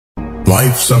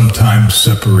Life sometimes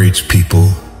separates people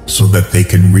so that they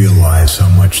can realize how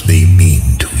much they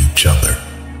mean to each other.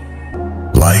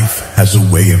 Life has a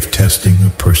way of testing a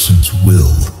person's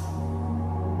will,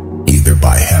 either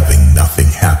by having nothing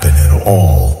happen at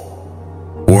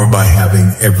all, or by having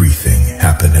everything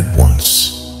happen at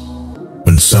once.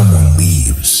 When someone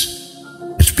leaves,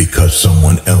 it's because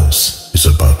someone else is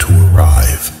about to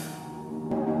arrive.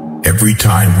 Every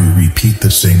time we repeat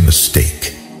the same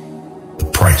mistake, the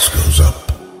price goes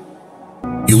up.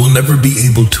 You will never be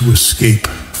able to escape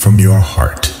from your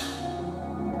heart,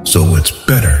 so it's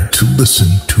better to listen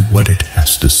to what it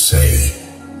has to say.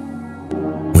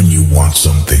 When you want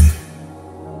something,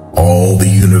 all the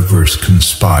universe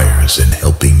conspires in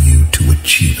helping you to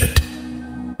achieve it.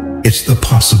 It's the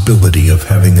possibility of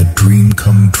having a dream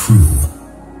come true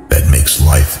that makes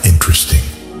life interesting.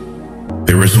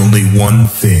 There is only one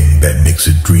thing that makes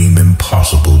a dream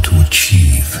impossible to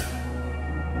achieve: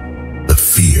 the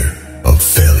fear of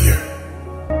failure.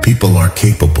 People are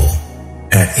capable,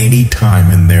 at any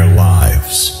time in their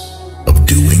lives, of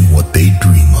doing what they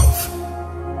dream of.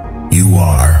 You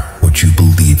are what you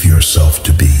believe yourself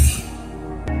to be.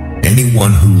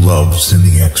 Anyone who loves in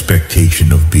the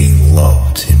expectation of being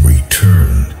loved in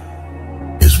return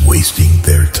is wasting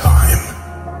their time.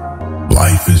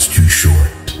 Life is too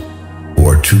short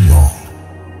or too long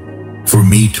for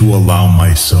me to allow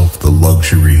myself the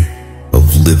luxury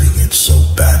of living it so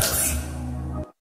badly.